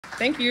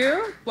Thank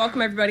you. Welcome,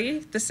 everybody.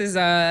 This is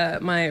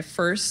my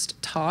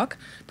first talk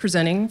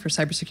presenting for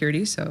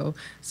cybersecurity, so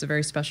it's a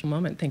very special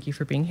moment. Thank you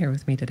for being here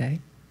with me today.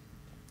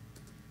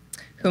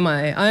 Who am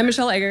I? I'm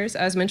Michelle Eggers.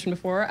 As mentioned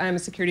before, I'm a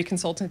security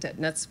consultant at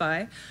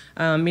NetSpy,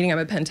 meaning I'm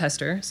a pen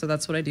tester, so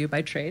that's what I do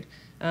by trade.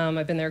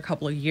 I've been there a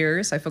couple of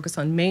years. I focus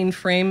on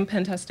mainframe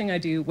pen testing. I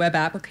do web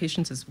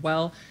applications as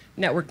well,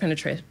 network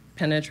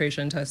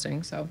penetration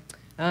testing. So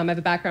I have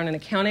a background in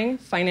accounting,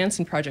 finance,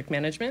 and project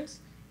management,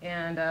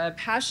 and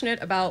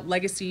passionate about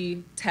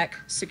legacy tech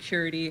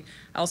security.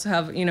 I also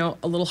have, a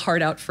little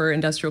heart out for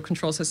industrial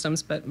control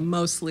systems, but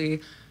mostly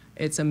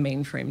it's a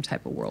mainframe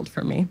type of world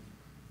for me.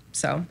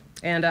 So,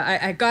 and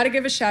I got to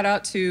give a shout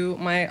out to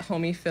my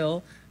homie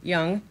Phil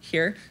Young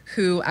here,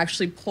 who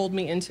actually pulled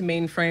me into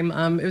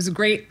mainframe. It was a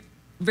great,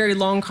 very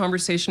long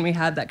conversation we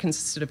had that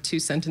consisted of 2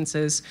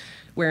 sentences,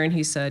 wherein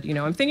he said,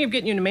 I'm thinking of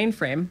getting you into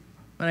mainframe.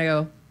 And I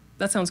go,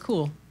 that sounds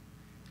cool.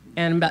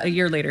 And about a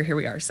year later, here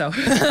we are. So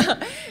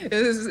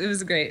it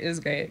was great. It was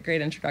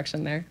great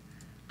introduction there.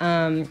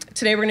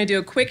 Today we're going to do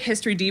a quick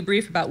history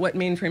debrief about what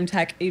mainframe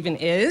tech even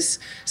is,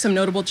 some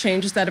notable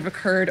changes that have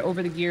occurred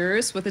over the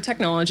years with the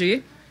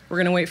technology. We're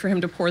going to wait for him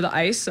to pour the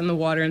ice and the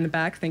water in the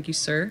back. Thank you,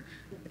 sir.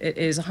 It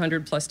is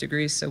 100+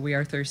 degrees, so we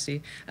are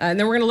thirsty. And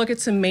then we're going to look at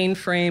some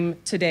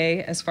mainframe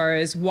today as far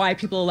as why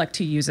people elect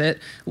to use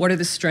it, what are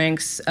the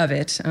strengths of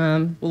it.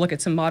 We'll look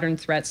at some modern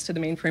threats to the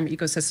mainframe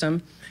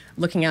ecosystem,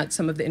 looking at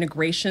some of the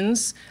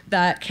integrations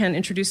that can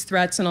introduce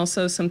threats, and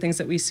also some things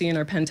that we see in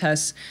our pen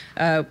tests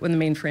when the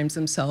mainframes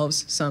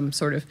themselves, some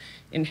sort of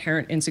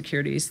inherent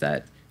insecurities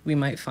that we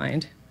might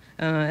find.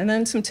 And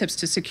then some tips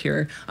to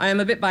secure. I am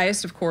a bit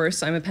biased, of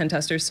course. I'm a pen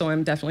tester, so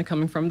I'm definitely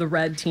coming from the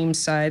red team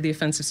side, the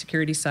offensive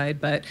security side,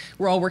 but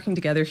we're all working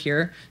together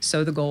here.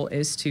 So the goal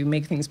is to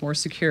make things more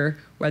secure,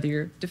 whether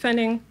you're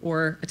defending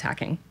or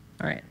attacking.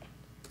 All right.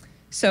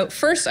 So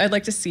first, I'd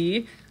like to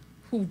see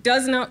who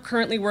does not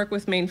currently work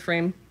with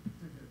mainframe.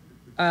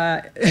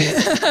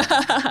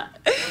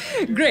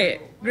 Great.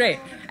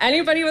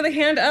 Anybody with a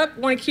hand up,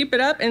 want to keep it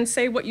up and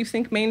say what you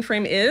think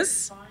mainframe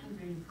is?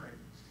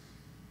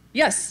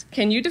 Yes,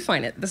 can you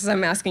define it? This is,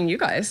 I'm asking you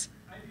guys.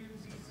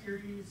 IBM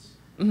series.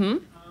 Mm-hmm.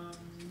 You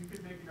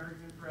could make an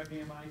argument for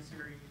IBM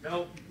series.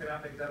 No, you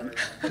cannot make that argument.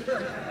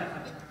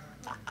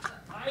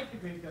 I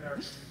could make that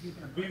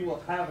argument. We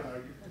will have an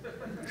argument.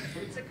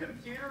 It's a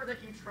computer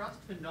that you trust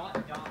to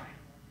not die.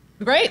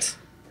 Great.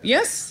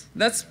 Yes,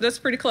 that's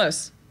pretty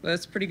close.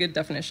 That's a pretty good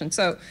definition.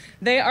 So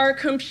they are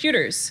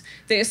computers.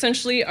 They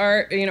essentially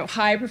are,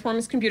 high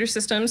performance computer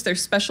systems. They're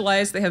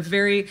specialized. They have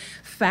very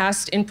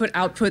fast input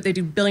output. They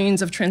do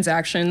billions of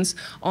transactions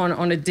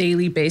on a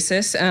daily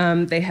basis.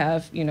 They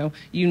have,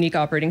 unique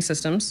operating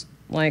systems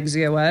like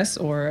z/OS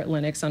or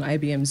Linux on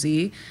IBM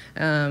Z.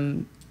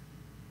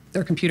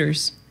 They're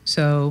computers.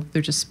 So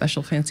they're just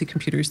special fancy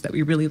computers that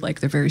we really like.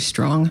 They're very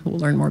strong. We'll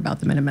learn more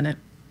about them in a minute.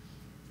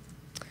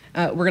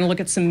 We're going to look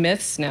at some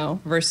myths now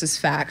versus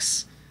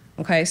facts.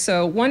 Okay,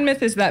 so one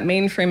myth is that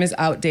mainframe is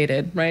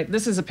outdated, right?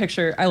 This is a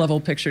picture. I love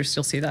old pictures.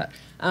 You'll see that.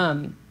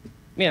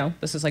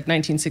 This is like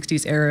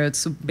 1960s era.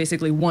 It's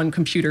basically one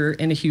computer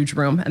in a huge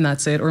room, and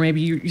that's it. Or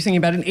maybe you're thinking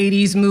about an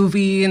 80s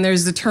movie, and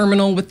there's the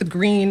terminal with the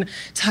green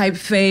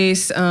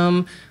typeface.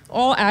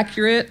 All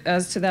accurate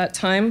as to that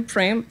time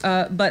frame,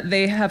 but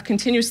they have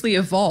continuously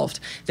evolved.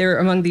 They're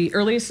among the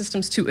earliest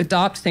systems to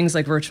adopt things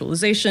like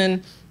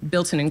virtualization,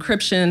 built-in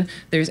encryption.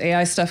 There's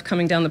AI stuff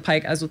coming down the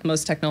pike, as with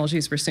most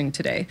technologies we're seeing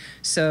today.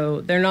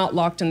 So they're not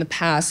locked in the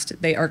past.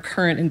 They are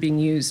current and being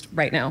used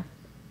right now.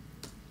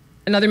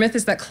 Another myth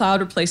is that cloud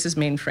replaces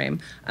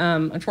mainframe.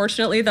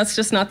 Unfortunately, that's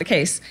just not the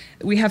case.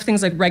 We have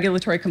things like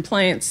regulatory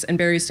compliance and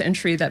barriers to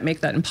entry that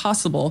make that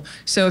impossible.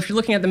 So if you're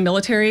looking at the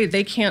military,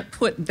 they can't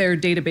put their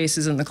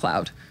databases in the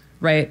cloud,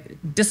 right?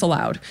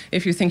 Disallowed.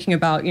 If you're thinking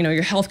about,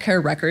 your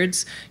healthcare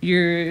records,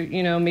 your,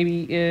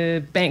 maybe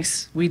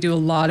banks. We do a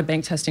lot of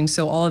bank testing,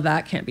 so all of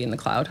that can't be in the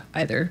cloud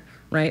either,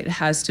 right? It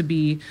has to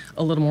be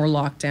a little more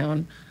locked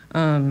down.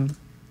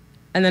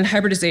 And then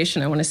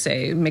hybridization, I want to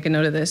say, make a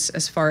note of this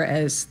as far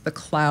as the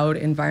cloud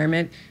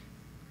environment.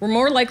 We're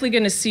more likely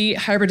going to see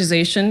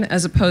hybridization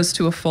as opposed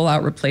to a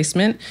full-out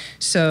replacement.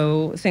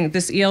 So I think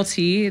this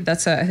ELT,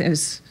 that's I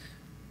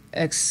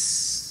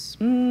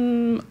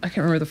can't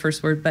remember the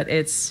first word, but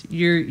it's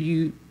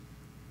you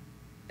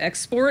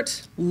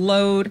export,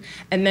 load,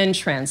 and then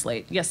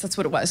translate. Yes, that's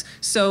what it was.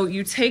 So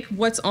you take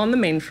what's on the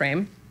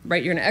mainframe,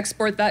 right? You're going to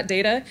export that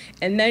data,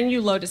 and then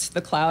you load it to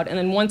the cloud. And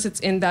then once it's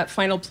in that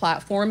final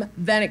platform,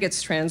 then it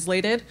gets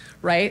translated,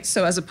 right?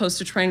 So as opposed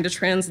to trying to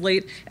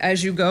translate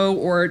as you go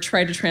or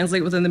try to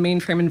translate within the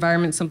mainframe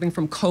environment, something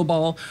from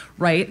COBOL,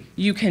 right?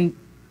 You can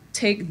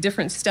take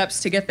different steps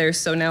to get there.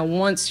 So now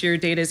once your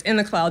data is in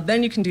the cloud,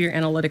 then you can do your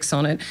analytics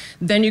on it.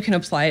 Then you can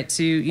apply it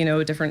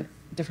to, different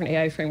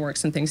AI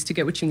frameworks and things to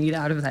get what you need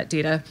out of that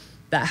data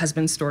that has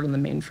been stored on the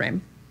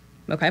mainframe,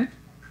 okay?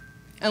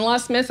 And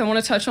last myth I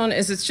want to touch on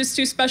is it's just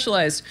too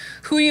specialized.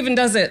 Who even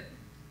does it,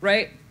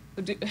 right?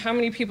 How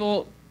many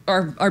people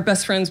are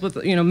best friends with,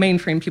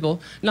 mainframe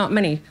people? Not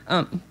many.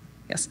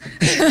 Yes.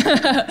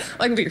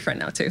 I can be your friend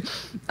now, too.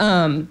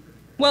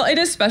 Well, it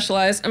is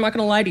specialized, I'm not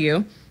gonna lie to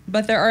you,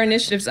 but there are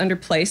initiatives under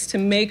place to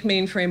make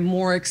mainframe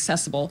more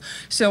accessible.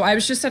 So I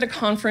was just at a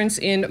conference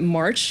in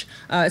March.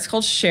 It's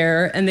called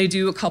Share, and they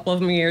do a couple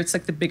of them a year. It's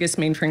like the biggest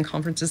mainframe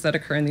conferences that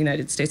occur in the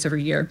United States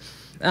every year.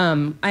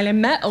 And I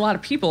met a lot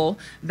of people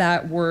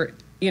that were,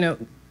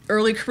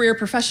 early career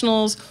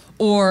professionals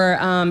or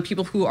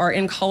people who are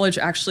in college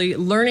actually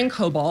learning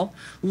COBOL,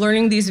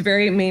 learning these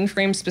very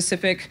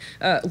mainframe-specific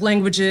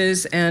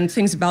languages and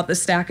things about the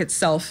stack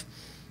itself,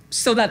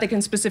 so that they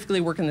can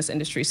specifically work in this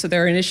industry. So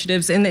there are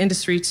initiatives in the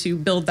industry to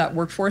build that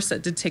workforce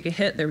that did take a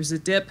hit. There was a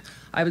dip,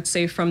 I would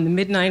say, from the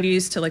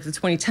mid-90s to like the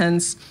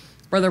 2010s,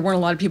 where there weren't a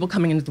lot of people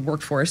coming into the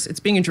workforce.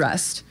 It's being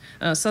addressed,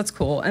 so that's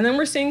cool. And then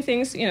we're seeing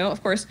things,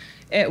 of course,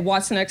 at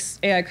watsonx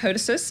AI Code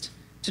Assist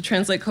to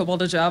translate COBOL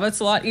to Java. It's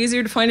a lot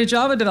easier to find a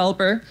Java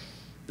developer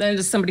than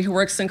just somebody who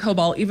works in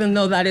COBOL, even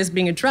though that is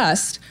being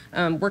addressed.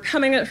 We're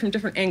coming at it from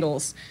different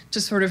angles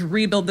to sort of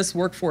rebuild this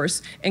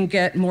workforce and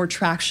get more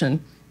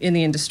traction in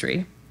the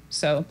industry.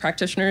 So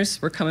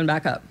practitioners, we're coming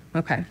back up.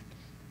 Okay.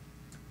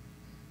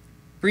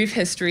 Brief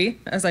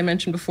history, as I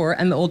mentioned before,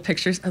 and the old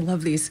pictures. I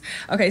love these.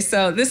 Okay,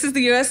 so this is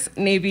the US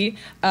Navy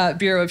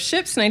Bureau of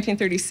Ships,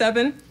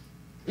 1937.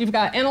 You've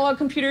got analog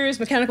computers,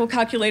 mechanical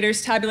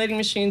calculators, tabulating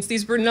machines.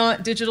 These were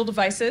not digital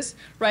devices,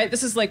 right?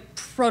 This is like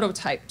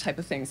prototype type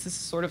of things. This is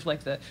sort of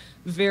like the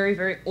very,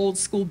 very old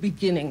school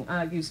beginning,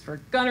 used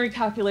for gunnery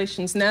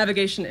calculations,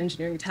 navigation,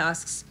 engineering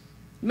tasks.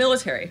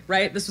 Military,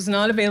 right? This was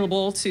not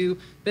available to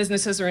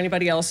businesses or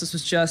anybody else. This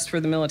was just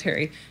for the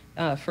military,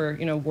 for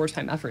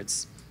wartime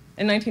efforts.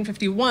 In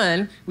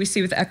 1951, we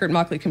see with the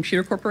Eckert-Mockley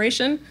Computer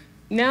Corporation,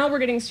 now we're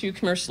getting to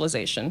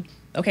commercialization.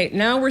 Okay,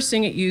 now we're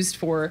seeing it used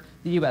for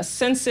the US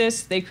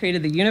Census. They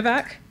created the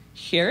UNIVAC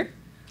here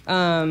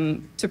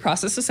to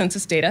process the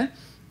census data.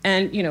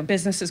 And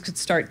businesses could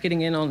start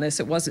getting in on this.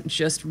 It wasn't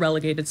just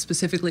relegated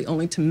specifically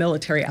only to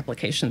military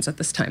applications at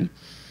this time.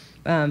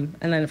 And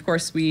then, of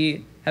course,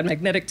 we had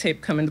magnetic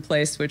tape come into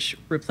place, which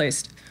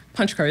replaced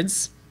punch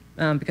cards,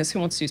 because who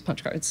wants to use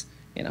punch cards?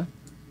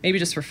 Maybe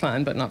just for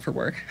fun, but not for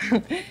work.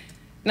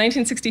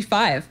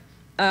 1965.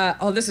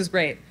 Oh, this is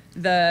great.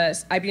 The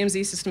IBM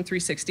Z System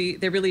 360,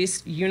 they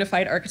released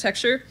unified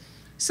architecture.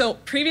 So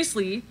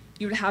previously,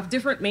 you would have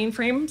different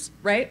mainframes,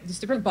 right? These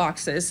different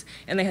boxes,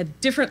 and they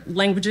had different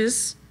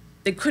languages.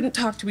 They couldn't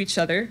talk to each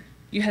other.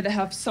 You had to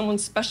have someone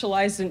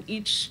specialized in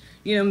each,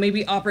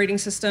 maybe operating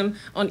system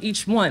on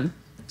each one.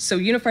 So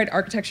unified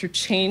architecture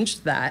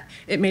changed that.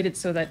 It made it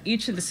so that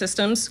each of the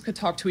systems could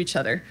talk to each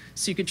other.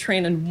 So you could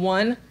train in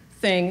one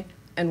thing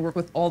and work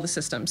with all the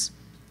systems.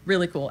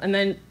 Really cool. And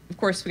then, of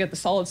course, we got the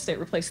solid state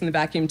replacing the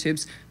vacuum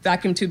tubes.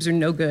 Vacuum tubes are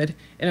no good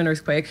in an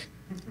earthquake,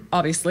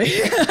 obviously.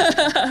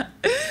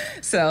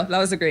 So that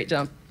was a great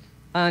jump.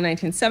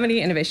 1970,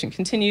 innovation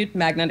continued.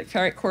 Magnetic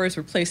ferrite cores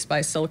replaced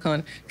by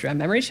silicon DRAM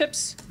memory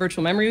chips.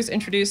 Virtual memory was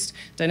introduced.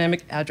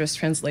 Dynamic address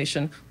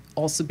translation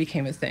also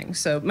became a thing.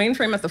 So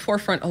mainframe at the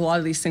forefront of a lot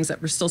of these things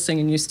that we're still seeing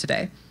in use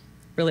today.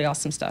 Really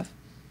awesome stuff.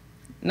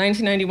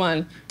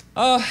 1991,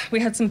 oh, we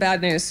had some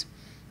bad news.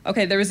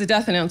 Okay, there was a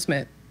death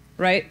announcement,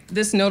 right?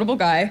 This notable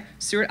guy,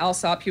 Stuart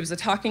Alsop, he was a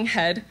talking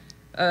head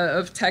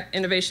of tech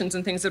innovations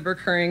and things that were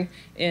occurring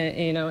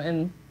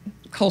in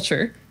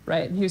culture,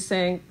 right? And he was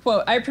saying,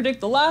 quote, "I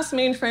predict the last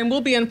mainframe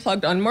will be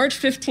unplugged on March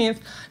 15th,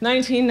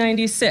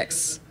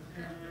 1996.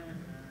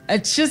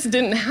 It just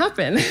didn't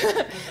happen.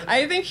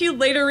 I think he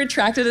later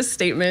retracted his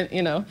statement,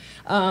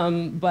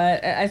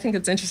 but I think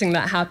it's interesting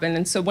that happened.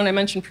 And so when I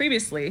mentioned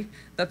previously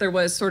that there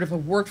was sort of a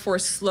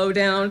workforce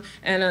slowdown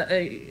and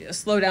a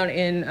slowdown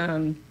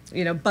in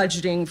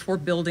budgeting for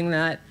building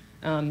that,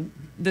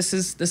 this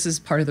is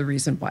part of the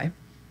reason why.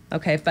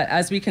 Okay, but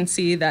as we can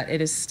see that it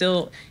is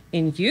still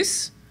in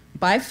use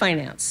by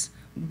finance,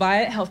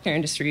 by healthcare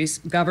industries,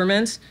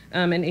 government,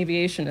 and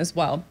aviation as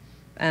well.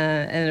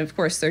 And of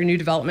course, there are new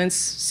developments.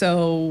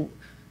 So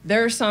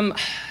there are some,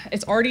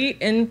 it's already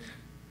in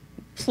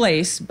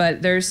place,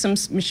 but there's some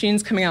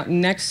machines coming out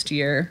next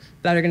year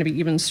that are going to be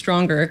even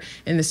stronger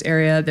in this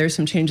area. There's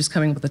some changes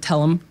coming with the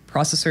Telum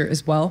processor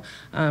as well.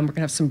 We're going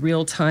to have some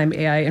real-time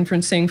AI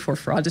inferencing for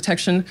fraud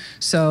detection.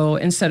 So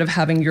instead of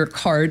having your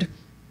card,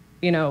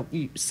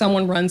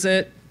 someone runs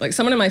it. Like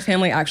someone in my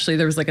family, actually,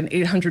 there was like an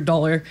 $800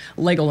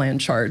 Legoland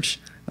charge.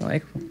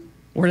 Like,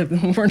 we're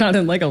not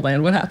in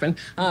Legoland, what happened?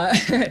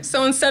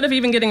 So instead of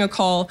even getting a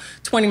call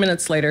 20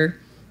 minutes later,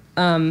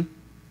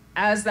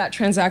 as that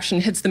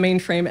transaction hits the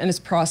mainframe and is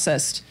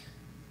processed,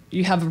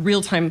 you have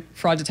real-time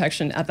fraud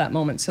detection at that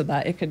moment so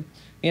that it could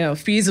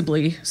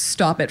feasibly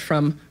stop it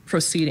from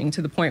proceeding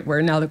to the point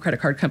where now the credit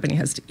card company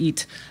has to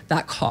eat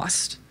that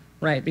cost,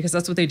 right? Because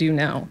that's what they do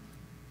now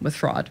with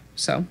fraud.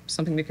 So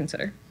something to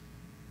consider.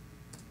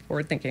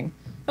 Forward thinking.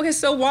 Okay,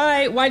 so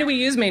why do we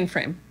use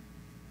mainframe?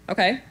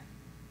 Okay,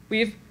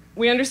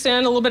 we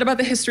understand a little bit about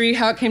the history,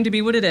 how it came to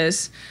be what it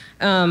is.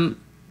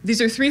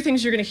 These are three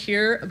things you're going to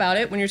hear about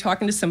it when you're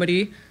talking to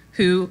somebody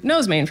who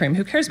knows mainframe,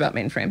 who cares about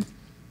mainframe.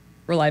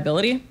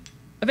 Reliability,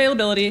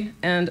 availability,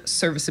 and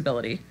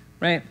serviceability,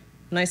 right?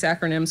 Nice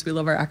acronyms. We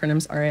love our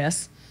acronyms,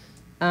 RAS.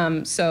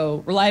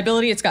 So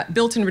reliability, it's got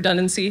built-in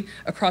redundancy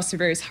across the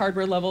various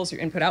hardware levels,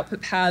 your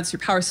input-output paths, your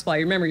power supply,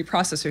 your memory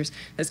processors.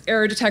 It has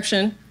error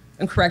detection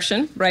and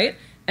correction, right?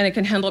 And it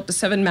can handle up to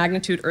 7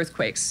 magnitude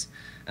earthquakes.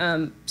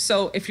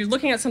 So if you're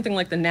looking at something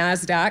like the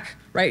NASDAQ,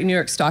 right, New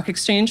York Stock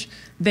Exchange,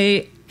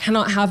 they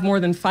cannot have more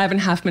than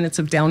 5.5 minutes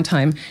of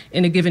downtime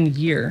in a given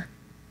year.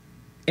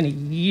 In a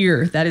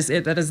year, that is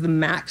it, that is the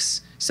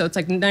max. So it's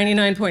like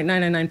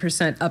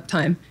 99.999%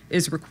 uptime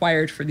is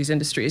required for these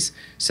industries.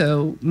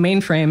 So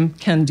Mainframe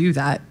can do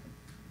that.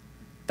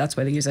 That's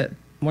why they use it.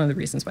 One of the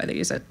reasons why they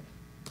use it.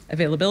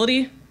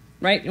 Availability,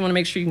 right? You want to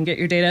make sure you can get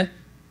your data.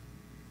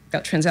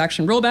 Got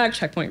transaction rollback,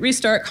 checkpoint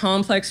restart,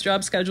 complex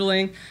job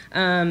scheduling.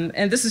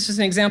 And this is just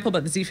an example,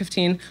 but the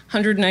Z15,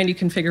 190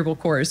 configurable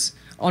cores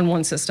on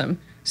one system.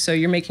 So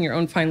you're making your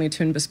own finely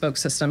tuned bespoke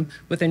system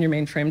within your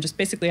mainframe, just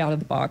basically out of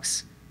the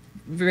box.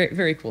 Very,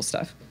 very cool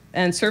stuff.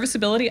 And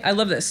serviceability, I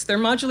love this. They're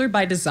modular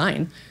by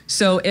design.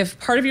 So if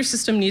part of your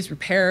system needs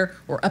repair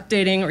or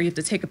updating, or you have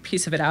to take a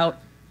piece of it out,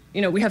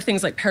 you know, we have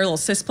things like parallel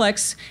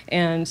sysplex,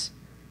 and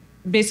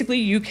basically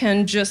you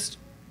can just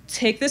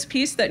take this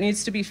piece that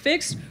needs to be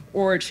fixed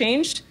or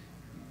changed,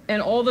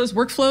 and all those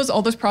workflows,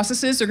 all those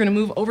processes are gonna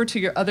move over to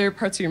your other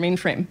parts of your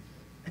mainframe.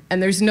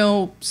 And there's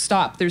no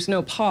stop, there's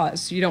no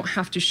pause. You don't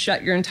have to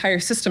shut your entire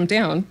system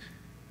down,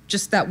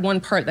 just that one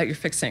part that you're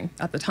fixing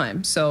at the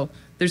time. So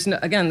there's no,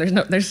 again,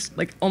 there's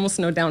like almost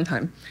no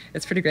downtime.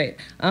 It's pretty great.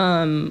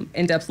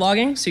 In-depth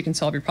logging, so you can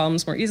solve your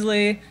problems more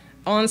easily.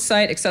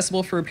 On-site,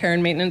 accessible for repair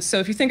and maintenance. So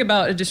if you think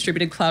about a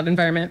distributed cloud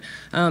environment,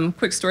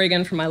 quick story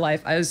again from my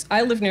life.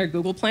 I live near a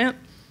Google plant,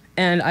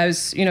 and I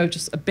was, you know,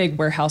 just a big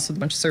warehouse with a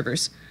bunch of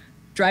servers.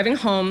 Driving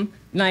home,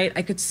 night,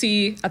 I could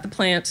see at the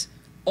plant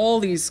all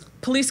these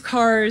police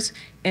cars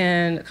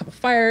and a couple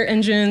fire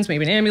engines,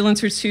 maybe an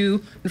ambulance or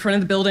two in front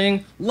of the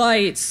building,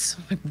 lights,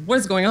 like, what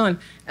is going on?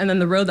 And then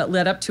the road that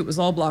led up to it was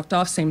all blocked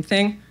off, same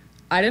thing.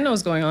 I didn't know what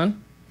was going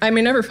on. I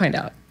may never find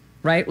out,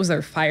 right? Was there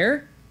a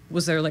fire?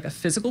 Was there like a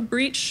physical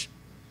breach?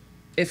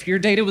 If your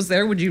data was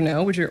there, would you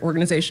know? Would your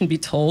organization be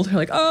told? You're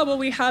like, oh, well,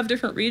 we have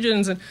different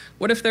regions, and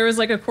what if there was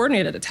like a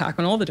coordinated attack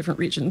on all the different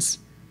regions?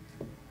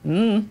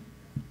 Something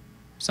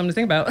to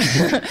think about.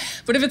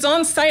 But if it's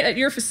on site at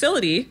your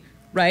facility,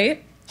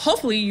 right?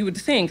 Hopefully you would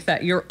think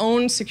that your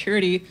own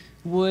security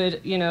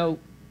would, you know,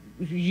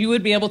 you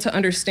would be able to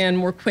understand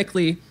more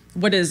quickly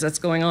what it is that's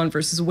going on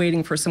versus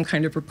waiting for some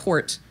kind of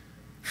report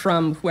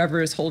from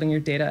whoever is holding your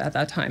data at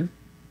that time.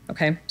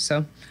 Okay,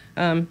 so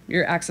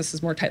your access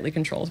is more tightly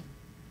controlled.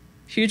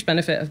 Huge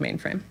benefit of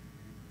mainframe.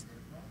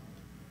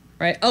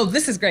 Right? Oh,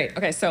 this is great.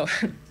 Okay, so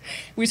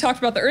we talked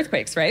about the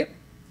earthquakes, right?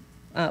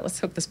 Let's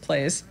hope this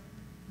plays.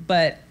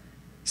 But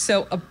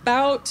so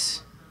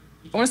about,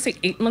 I want to say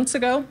 8 months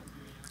ago,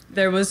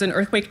 there was an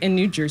earthquake in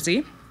New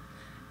Jersey.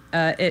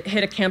 It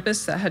hit a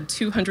campus that had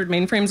 200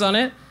 mainframes on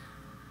it.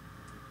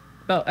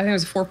 About, I think it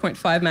was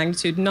 4.5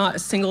 magnitude. Not a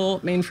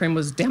single mainframe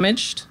was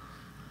damaged.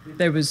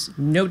 There was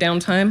no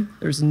downtime.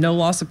 There was no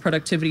loss of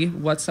productivity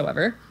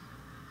whatsoever.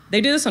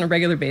 They do this on a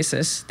regular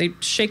basis. They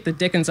shake the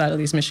dickens out of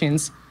these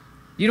machines.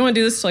 You don't want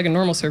to do this to like a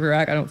normal server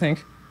rack, I don't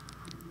think.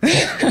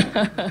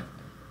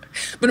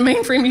 But a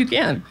mainframe you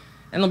can,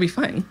 and they'll be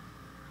fine.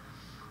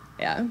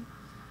 Yeah.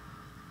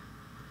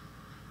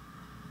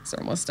 So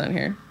we're almost done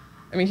here.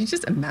 I mean, you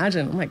just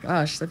imagine, oh my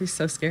gosh, that'd be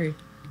so scary.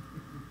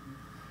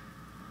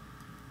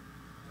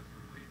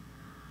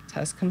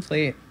 Test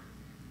complete.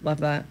 Love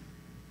that.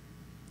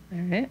 All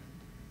right.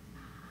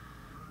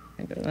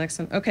 And go to the next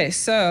one. Okay,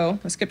 so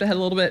I skipped ahead a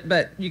little bit,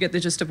 but you get the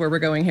gist of where we're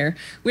going here.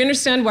 We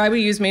understand why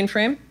we use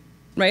mainframe,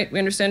 right? We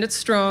understand it's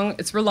strong,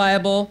 it's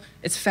reliable,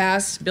 it's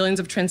fast, billions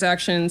of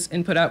transactions,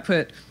 input,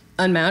 output,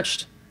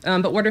 unmatched.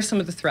 But what are some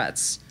of the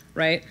threats,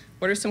 right?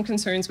 What are some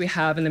concerns we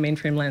have in the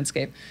mainframe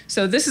landscape?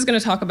 So this is going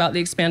to talk about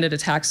the expanded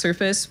attack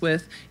surface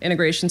with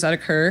integrations that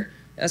occur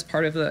as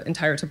part of the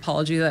entire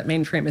topology that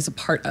mainframe is a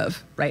part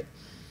of, right?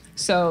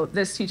 So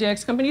this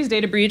TJX company's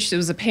data breach, it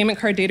was a payment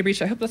card data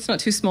breach. I hope that's not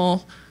too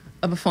small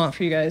of a font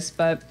for you guys,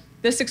 but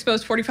this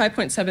exposed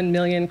 45.7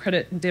 million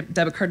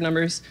debit card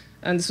numbers,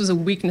 and this was a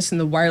weakness in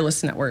the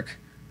wireless network,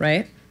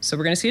 right? So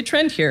we're going to see a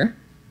trend here.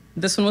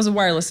 This one was a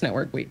wireless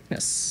network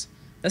weakness.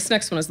 This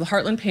next one is the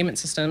Heartland Payment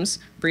Systems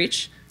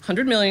breach.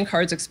 100 million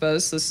cards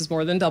exposed, so this is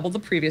more than double the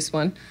previous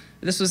one.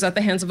 This was at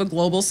the hands of a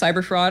global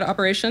cyber fraud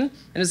operation,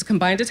 and is a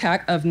combined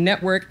attack of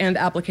network and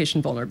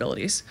application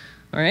vulnerabilities.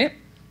 All right?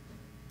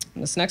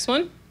 And this next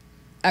one,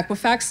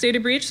 Equifax data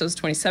breach, so it's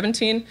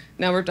 2017.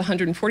 Now we're up to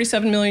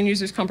 147 million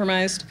users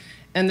compromised,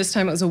 and this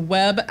time it was a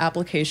web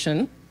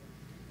application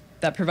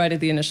that provided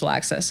the initial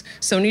access.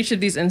 So in each of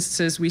these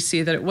instances, we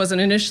see that it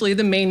wasn't initially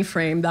the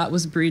mainframe that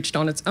was breached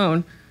on its own.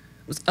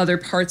 It was other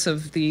parts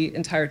of the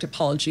entire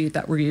topology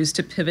that were used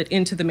to pivot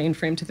into the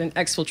mainframe to then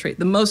exfiltrate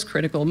the most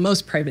critical,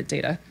 most private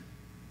data.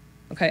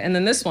 Okay, and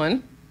then this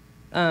one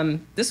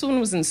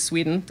was in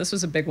Sweden. This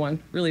was a big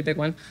one, really big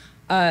one.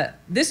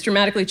 This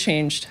dramatically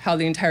changed how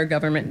the entire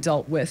government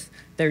dealt with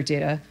their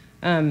data.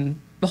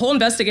 The whole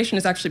investigation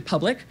is actually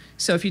public,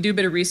 so if you do a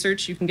bit of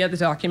research, you can get the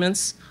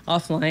documents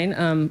offline.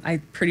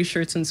 I'm pretty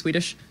sure it's in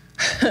Swedish.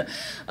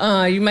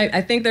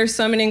 I think there's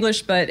some in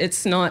English, but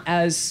it's not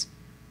as,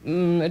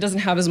 it doesn't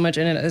have as much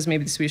in it as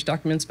maybe the Swedish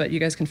documents, but you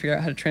guys can figure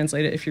out how to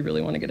translate it if you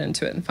really want to get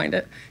into it and find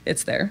it.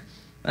 It's there.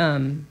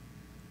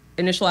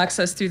 Initial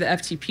access through the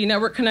FTP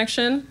network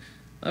connection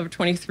of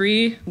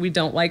 23, we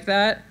don't like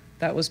that.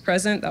 That was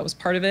present, that was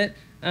part of it.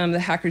 The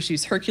hackers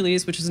used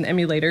Hercules, which is an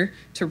emulator,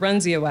 to run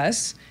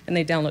ZOS, and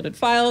they downloaded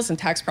files and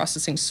tax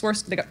processing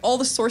source. They got all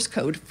the source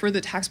code for the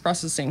tax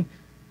processing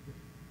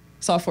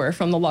software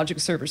from the logic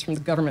servers, from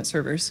the government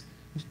servers.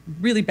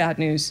 Really bad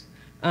news.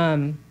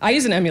 I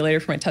use an emulator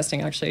for my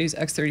testing, actually. I use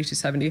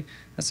X3270,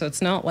 so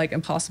it's not like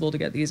impossible to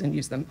get these and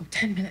use them. Oh,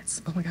 10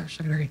 minutes. Oh my gosh,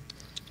 I gotta hurry.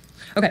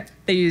 Okay,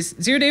 they use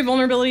zero-day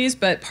vulnerabilities,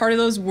 but part of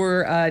those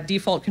were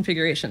default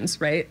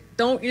configurations, right?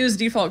 Don't use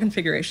default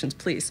configurations,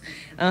 please.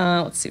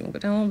 Let's see, we'll go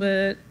down a little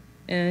bit.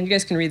 And you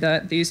guys can read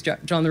that. They use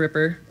John the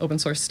Ripper, open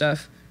source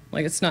stuff.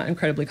 Like, it's not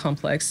incredibly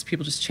complex.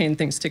 People just chain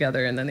things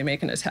together and then they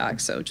make an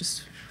attack. So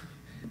just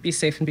be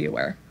safe and be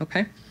aware,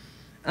 okay?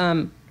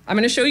 I'm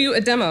gonna show you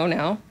a demo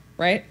now,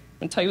 right? I'm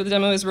gonna tell you what the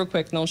demo is real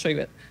quick and then I'll show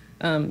you it.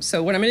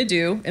 So what I'm going to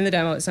do in the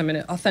demo is I'm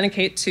going to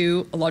authenticate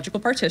to a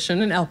logical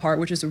partition, an LPAR,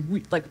 which is a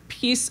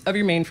piece of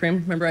your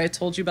mainframe. Remember I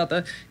told you about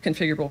the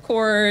configurable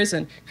cores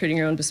and creating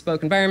your own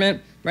bespoke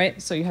environment, right?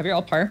 So you have your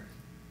LPAR.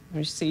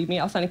 You see me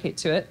authenticate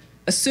to it.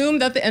 Assume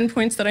that the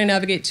endpoints that I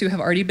navigate to have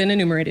already been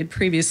enumerated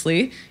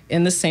previously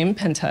in the same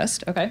pen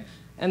test, okay?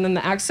 And then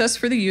the access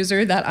for the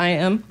user that I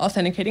am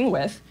authenticating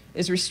with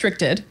is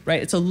restricted,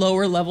 right? It's a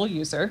lower level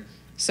user,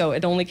 so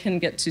it only can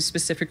get to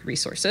specific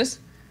resources.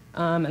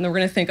 And then we're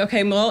going to think,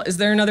 okay, well, is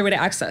there another way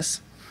to access?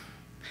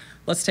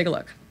 Let's take a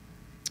look.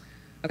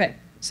 Okay,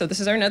 so this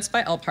is our nets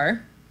by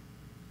LPAR,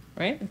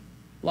 right?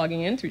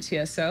 Logging in through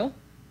TSO.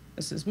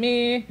 This is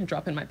me. I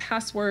drop in my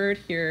password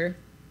here.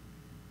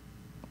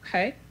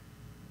 Okay.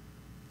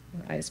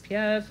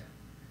 ISPF.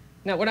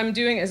 Now, what I'm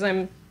doing is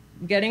I'm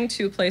getting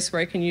to a place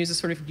where I can use a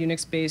sort of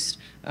Unix-based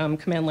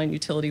command line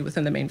utility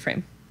within the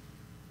mainframe.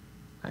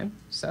 Okay,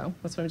 so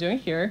that's what I'm doing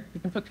here. You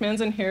can put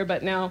commands in here,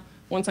 but now,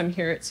 once I'm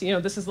here, it's,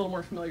 this is a little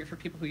more familiar for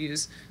people who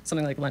use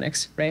something like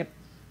Linux, right?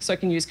 So I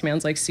can use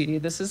commands like cd.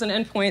 This is an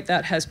endpoint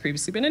that has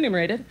previously been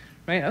enumerated,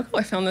 right? Oh,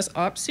 I found this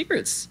op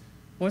secrets.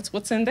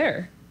 What's in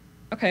there?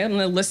 Okay, I'm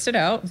gonna list it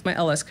out with my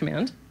ls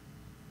command.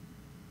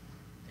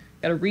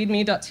 Got a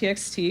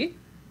readme.txt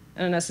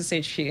and an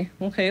SSH key.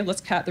 Okay, let's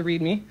cat the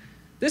readme.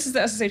 This is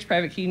the SSH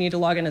private key. You need to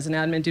log in as an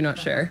admin, do not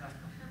share.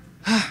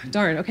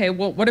 Darn, okay,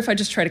 well, what if I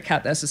just try to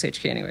cat the SSH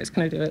key anyways?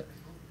 Can I do it?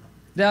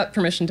 That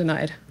permission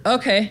denied.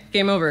 Okay,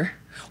 game over.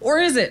 Or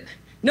is it?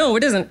 No,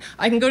 it isn't.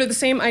 I can go to the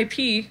same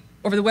IP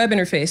over the web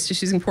interface,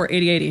 just using port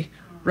 8080,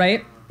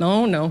 right?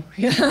 No.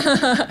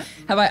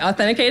 Have I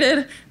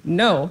authenticated?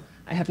 No,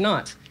 I have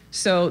not.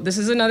 So this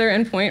is another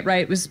endpoint,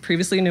 right? It was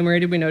previously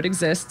enumerated, we know it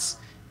exists.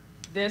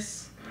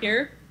 This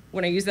here,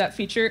 when I use that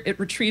feature, it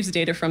retrieves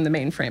data from the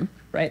mainframe,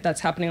 right?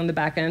 That's happening on the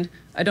back end.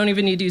 I don't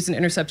even need to use an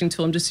intercepting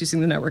tool, I'm just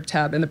using the network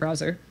tab in the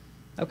browser,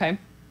 okay?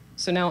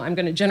 So now I'm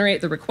gonna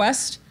generate the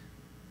request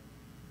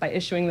by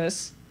issuing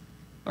this.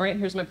 All right,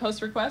 here's my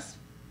post request.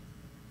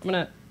 I'm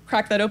gonna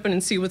crack that open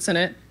and see what's in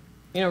it.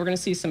 We're gonna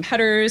see some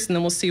headers, and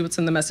then we'll see what's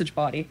in the message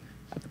body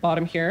at the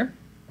bottom here.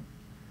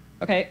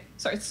 Okay,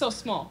 sorry, it's so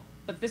small,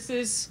 but this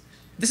is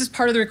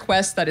part of the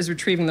request that is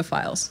retrieving the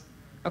files.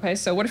 Okay,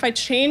 so what if I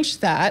change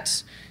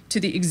that to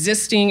the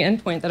existing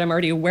endpoint that I'm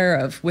already aware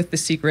of with the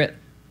secret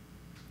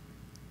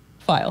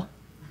file?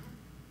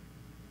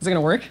 Is it gonna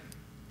work?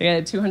 I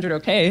got 200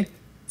 okay,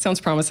 sounds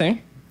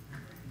promising.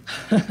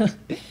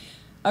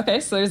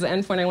 Okay, so there's the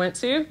endpoint I went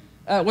to.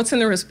 What's in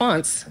the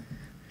response?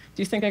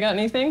 Do you think I got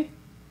anything?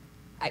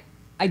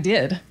 I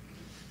did.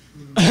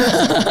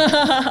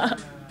 I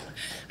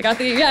got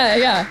the,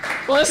 yeah.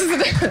 Well, this is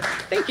the,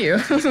 thank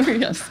you,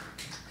 yes.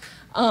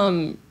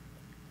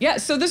 Yeah,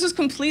 so this was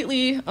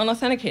completely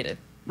unauthenticated,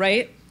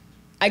 right?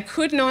 I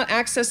could not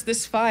access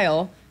this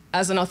file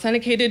as an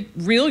authenticated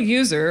real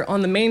user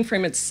on the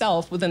mainframe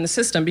itself within the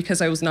system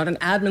because I was not an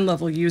admin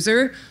level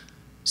user.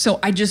 So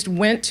I just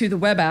went to the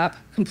web app,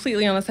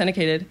 completely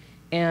unauthenticated,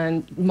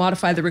 and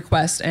modified the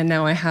request, and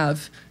now I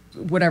have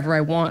whatever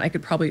I want. I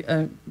could probably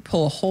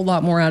pull a whole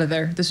lot more out of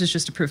there. This is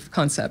just a proof of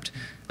concept.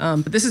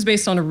 But this is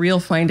based on a real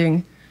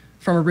finding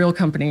from a real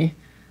company.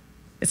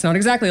 It's not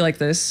exactly like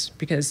this,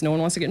 because no one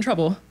wants to get in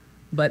trouble,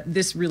 but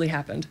this really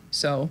happened.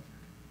 So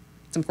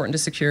it's important to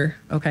secure,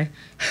 okay?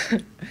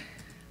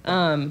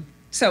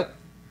 So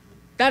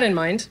that in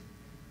mind,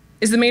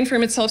 is the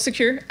mainframe itself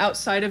secure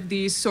outside of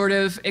these sort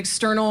of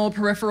external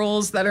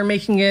peripherals that are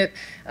making it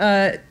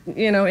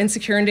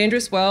insecure and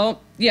dangerous?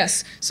 Well,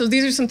 yes. So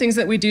these are some things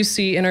that we do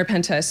see in our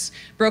pen tests.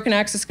 Broken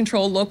access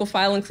control, local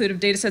file included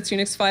datasets,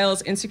 Unix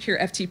files, insecure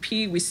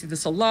FTP. We see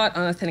this a lot,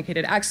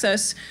 unauthenticated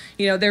access.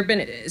 There have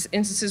been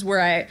instances where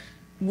I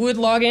would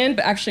log in,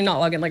 but actually not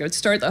log in. Like I would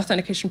start the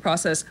authentication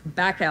process,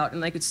 back out,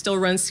 and I could still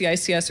run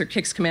CICS or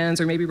KIX commands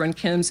or maybe run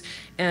KIMs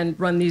and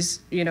run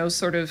these,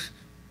 sort of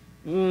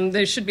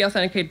They should be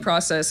authenticated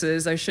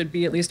processes. I should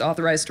be at least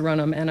authorized to run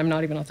them, and I'm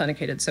not even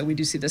authenticated. So we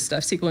do see this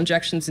stuff. SQL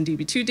injections in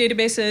DB2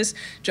 databases,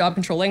 job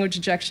control language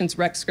injections,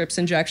 rec scripts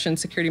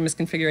injections, security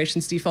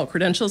misconfigurations, default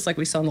credentials, like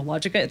we saw in the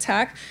Logica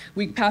attack,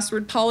 weak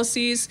password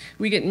policies.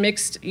 We get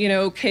mixed,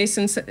 case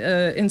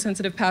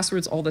insensitive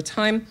passwords all the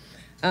time.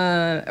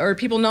 Or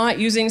people not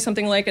using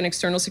something like an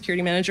external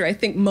security manager. I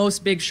think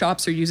most big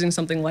shops are using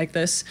something like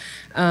this,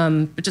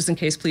 but just in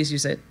case, please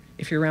use it.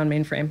 If you're around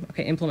mainframe,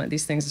 okay, implement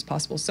these things as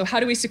possible. So how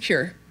do we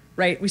secure,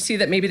 right? We see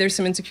that maybe there's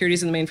some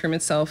insecurities in the mainframe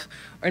itself,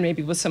 or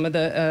maybe with some of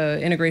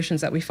the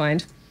integrations that we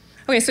find.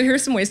 Okay, so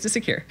here's some ways to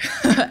secure.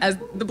 As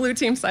the blue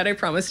team side I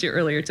promised you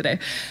earlier today.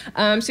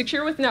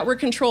 Secure with network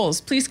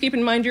controls. Please keep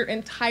in mind your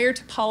entire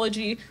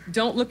topology.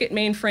 Don't look at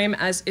mainframe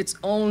as its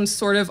own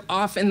sort of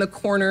off in the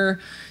corner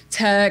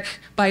tech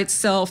by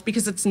itself,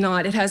 because it's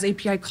not. It has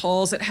API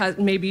calls. It has,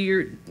 maybe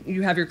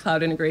you have your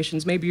cloud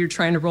integrations. Maybe you're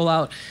trying to roll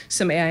out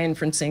some AI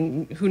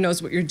inferencing. Who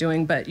knows what you're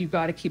doing, but you've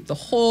got to keep the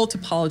whole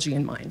topology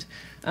in mind.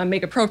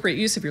 Make appropriate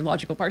use of your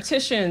logical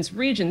partitions,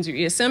 regions, your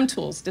ESM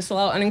tools.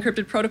 Disallow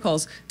unencrypted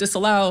protocols.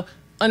 Disallow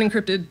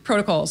unencrypted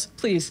protocols,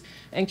 please.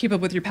 And keep up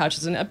with your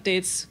patches and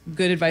updates.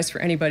 Good advice for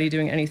anybody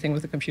doing anything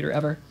with a computer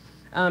ever.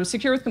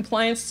 Secure with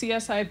compliance,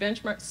 CIS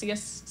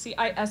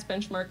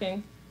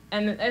benchmarking.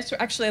 And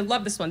actually, I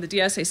love this one, the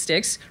DSA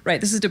sticks. Right,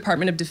 this is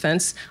Department of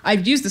Defense.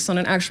 I've used this on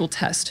an actual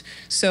test.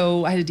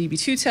 So I had a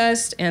DB2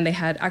 test, and they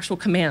had actual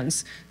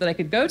commands that I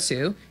could go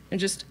to and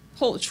just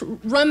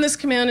run this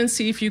command and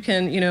see if you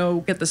can,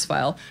 get this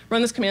file.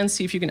 Run this command,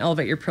 see if you can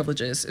elevate your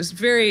privileges. It's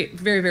very,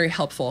 very, very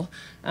helpful.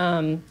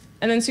 And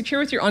then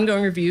secure with your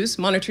ongoing reviews.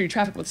 Monitor your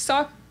traffic with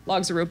SOC.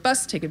 Logs are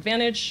robust, take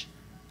advantage.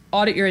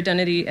 Audit your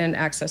identity and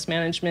access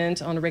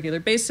management on a regular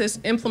basis.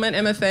 Implement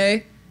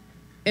MFA.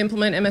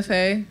 Implement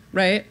MFA,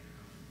 right?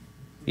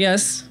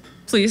 Yes,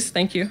 please,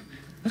 thank you.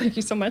 Thank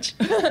you so much.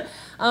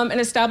 And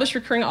establish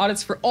recurring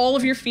audits for all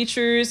of your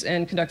features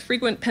and conduct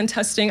frequent pen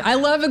testing. I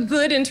love a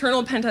good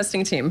internal pen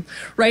testing team,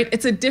 right?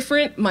 It's a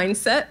different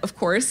mindset, of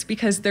course,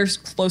 because they're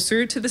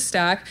closer to the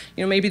stack.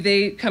 Maybe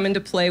they come into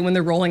play when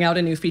they're rolling out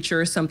a new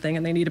feature or something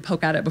and they need to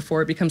poke at it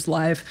before it becomes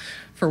live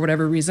for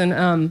whatever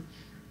reason.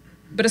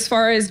 But as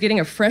far as getting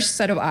a fresh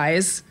set of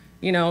eyes,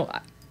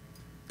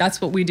 that's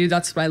what we do.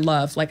 That's what I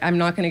love. Like, I'm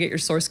not going to get your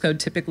source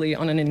code typically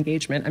on an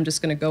engagement. I'm just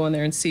going to go in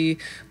there and see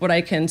what I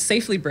can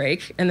safely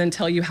break and then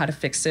tell you how to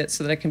fix it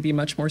so that it can be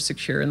much more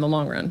secure in the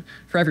long run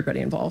for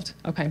everybody involved.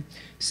 Okay.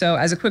 So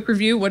as a quick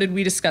review, what did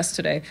we discuss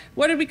today?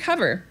 What did we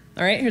cover?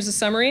 All right, here's a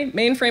summary.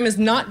 Mainframe is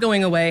not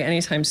going away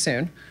anytime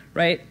soon,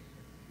 right?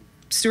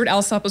 Stuart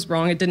Alsop was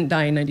wrong. It didn't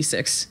die in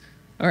 96.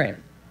 All right.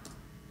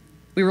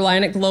 We rely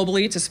on it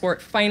globally to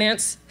support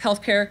finance,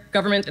 healthcare,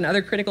 government, and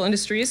other critical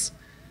industries.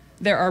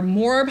 There are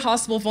more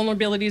possible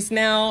vulnerabilities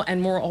now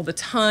and more all the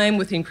time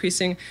with the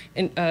increasing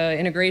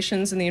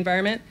integrations in the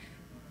environment.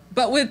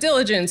 But with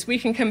diligence, we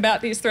can combat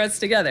these threats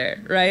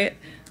together, right?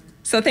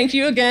 So thank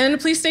you again.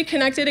 Please stay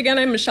connected. Again,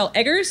 I'm Michelle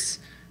Eggers,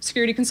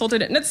 security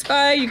consultant at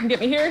NetSpy. You can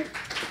get me here.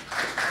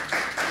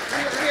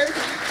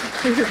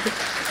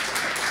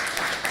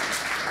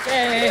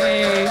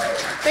 Yay.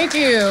 Thank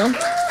you.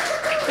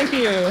 Thank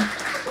you.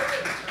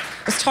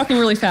 I was talking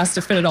really fast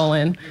to fit it all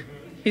in.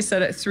 He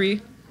said at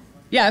 3.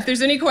 Yeah, if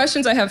there's any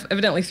questions, I have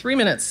evidently 3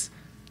 minutes.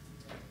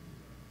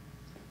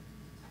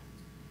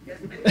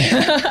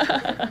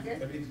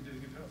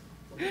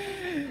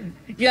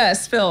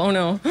 Yes, Phil, oh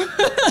no. How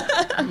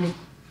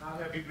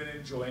have you been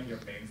enjoying your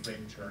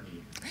mainframe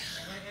journey?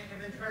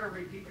 And then try to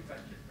repeat the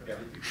question.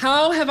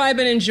 How have I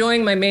been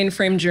enjoying my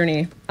mainframe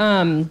journey?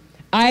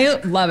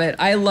 I love it.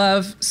 I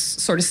love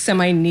sort of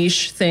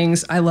semi-niche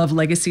things. I love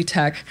legacy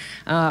tech.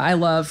 I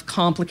love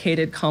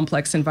complicated,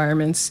 complex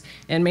environments.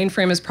 And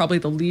mainframe is probably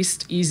the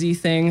least easy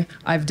thing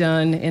I've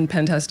done in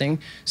pen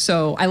testing.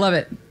 So I love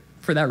it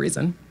for that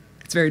reason.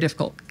 It's very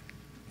difficult.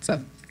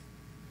 So,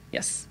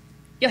 yes.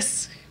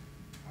 Yes?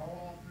 How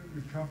often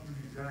do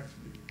companies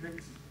actually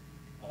fix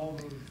all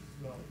those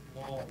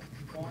flaws?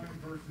 One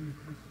versus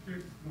just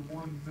fix the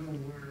one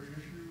middleware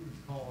issue and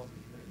call it a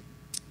day?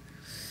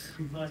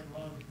 Seems like a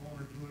lot of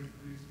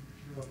vulnerabilities that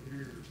show up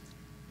here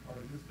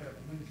are just that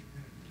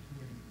linchpin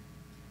between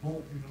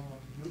bolting on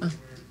middleware to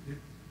get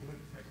split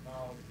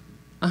technology.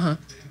 Uh-huh.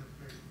 The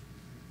interface.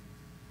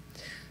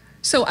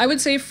 So I would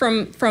say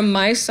from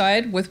my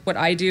side with what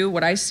I do,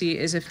 what I see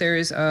is if there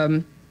is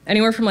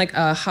anywhere from like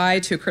a high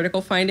to a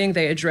critical finding,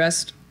 they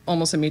addressed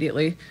almost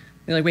immediately.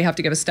 Like we have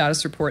to give a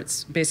status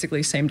reports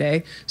basically same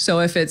day. So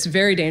if it's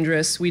very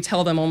dangerous, we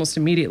tell them almost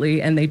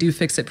immediately and they do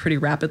fix it pretty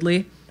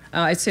rapidly.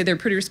 I'd say they're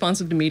pretty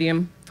responsive to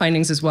medium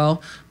findings as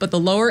well. But the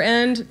lower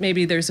end,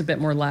 maybe there's a bit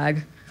more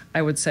lag,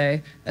 I would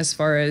say, as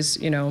far as,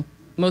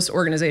 most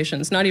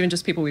organizations, not even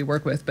just people we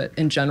work with, but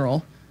in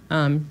general.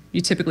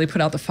 You typically put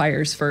out the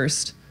fires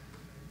first.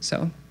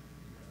 So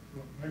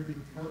Maybe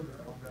the further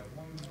on that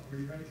one where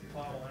you actually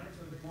file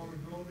access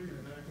vulnerability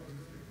and that was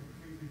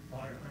completely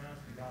bypass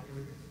the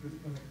operating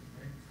system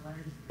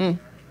mainframe.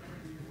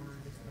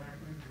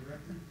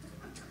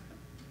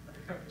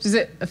 Does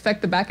it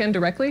affect the back end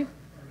directly?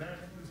 That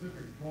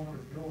specific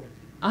vulnerability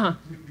Uh-huh.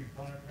 completely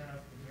bypass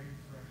the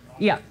mainframe.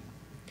 Yeah.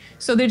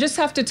 So they just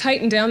have to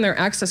tighten down their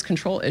access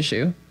control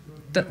issue.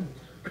 The- Different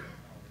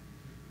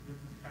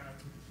path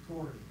to the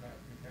storage path.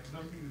 It has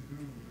nothing to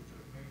do with the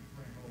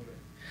mainframe OS.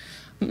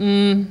 The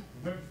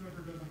web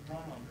server doesn't run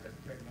on that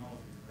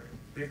technology,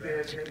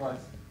 right? It was.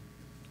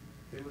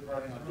 It was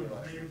running on So it's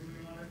device.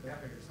 natively on it? Yeah.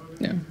 So this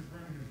Yeah. is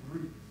running as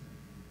root,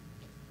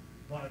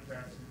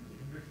 bypassing the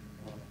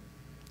condition.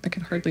 I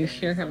could hardly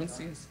hear him and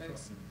see his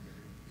face.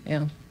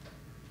 Yeah.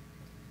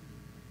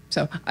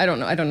 So I don't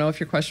know. I don't know if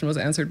your question was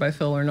answered by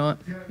Phil or not.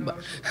 Yeah, no,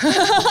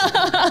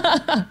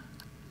 But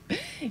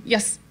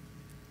yes.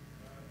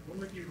 what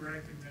would you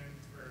recommend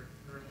for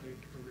early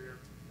career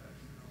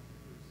professional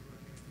who's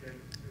looking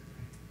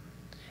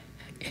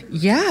to get into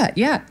Yeah.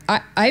 Yeah.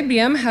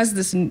 IBM has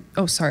this.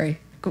 Oh, sorry.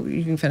 Go,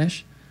 you can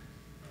finish.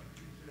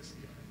 just,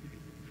 you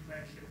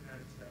mentioned that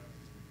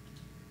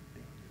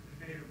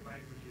the native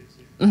languages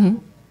in Mhm.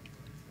 COBOL, but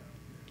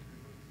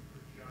you're looking for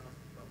Java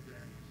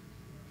programmers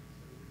as well.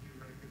 So would you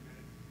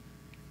recommend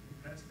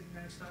investing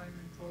that time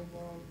in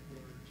COBOL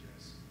or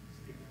just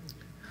sticking with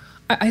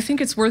I think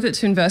it's worth it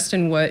to invest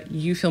in what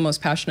you feel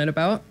most passionate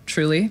about,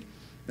 truly.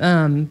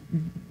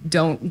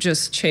 Don't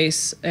just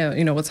chase,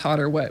 what's hot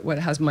or what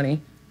has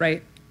money,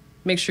 right?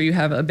 Make sure you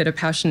have a bit of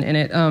passion in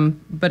it.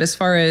 But as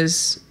far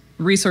as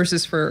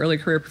resources for early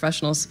career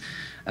professionals,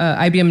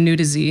 IBM New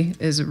to Z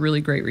is a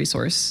really great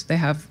resource. They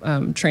have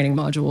training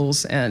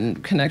modules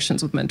and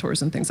connections with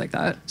mentors and things like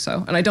that.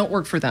 So, and I don't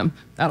work for them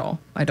at all.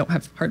 I don't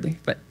have hardly,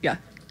 but yeah.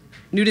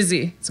 New to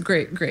Z, it's a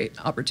great, great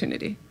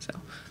opportunity. So,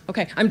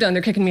 okay, I'm done.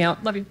 They're kicking me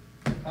out. Love you.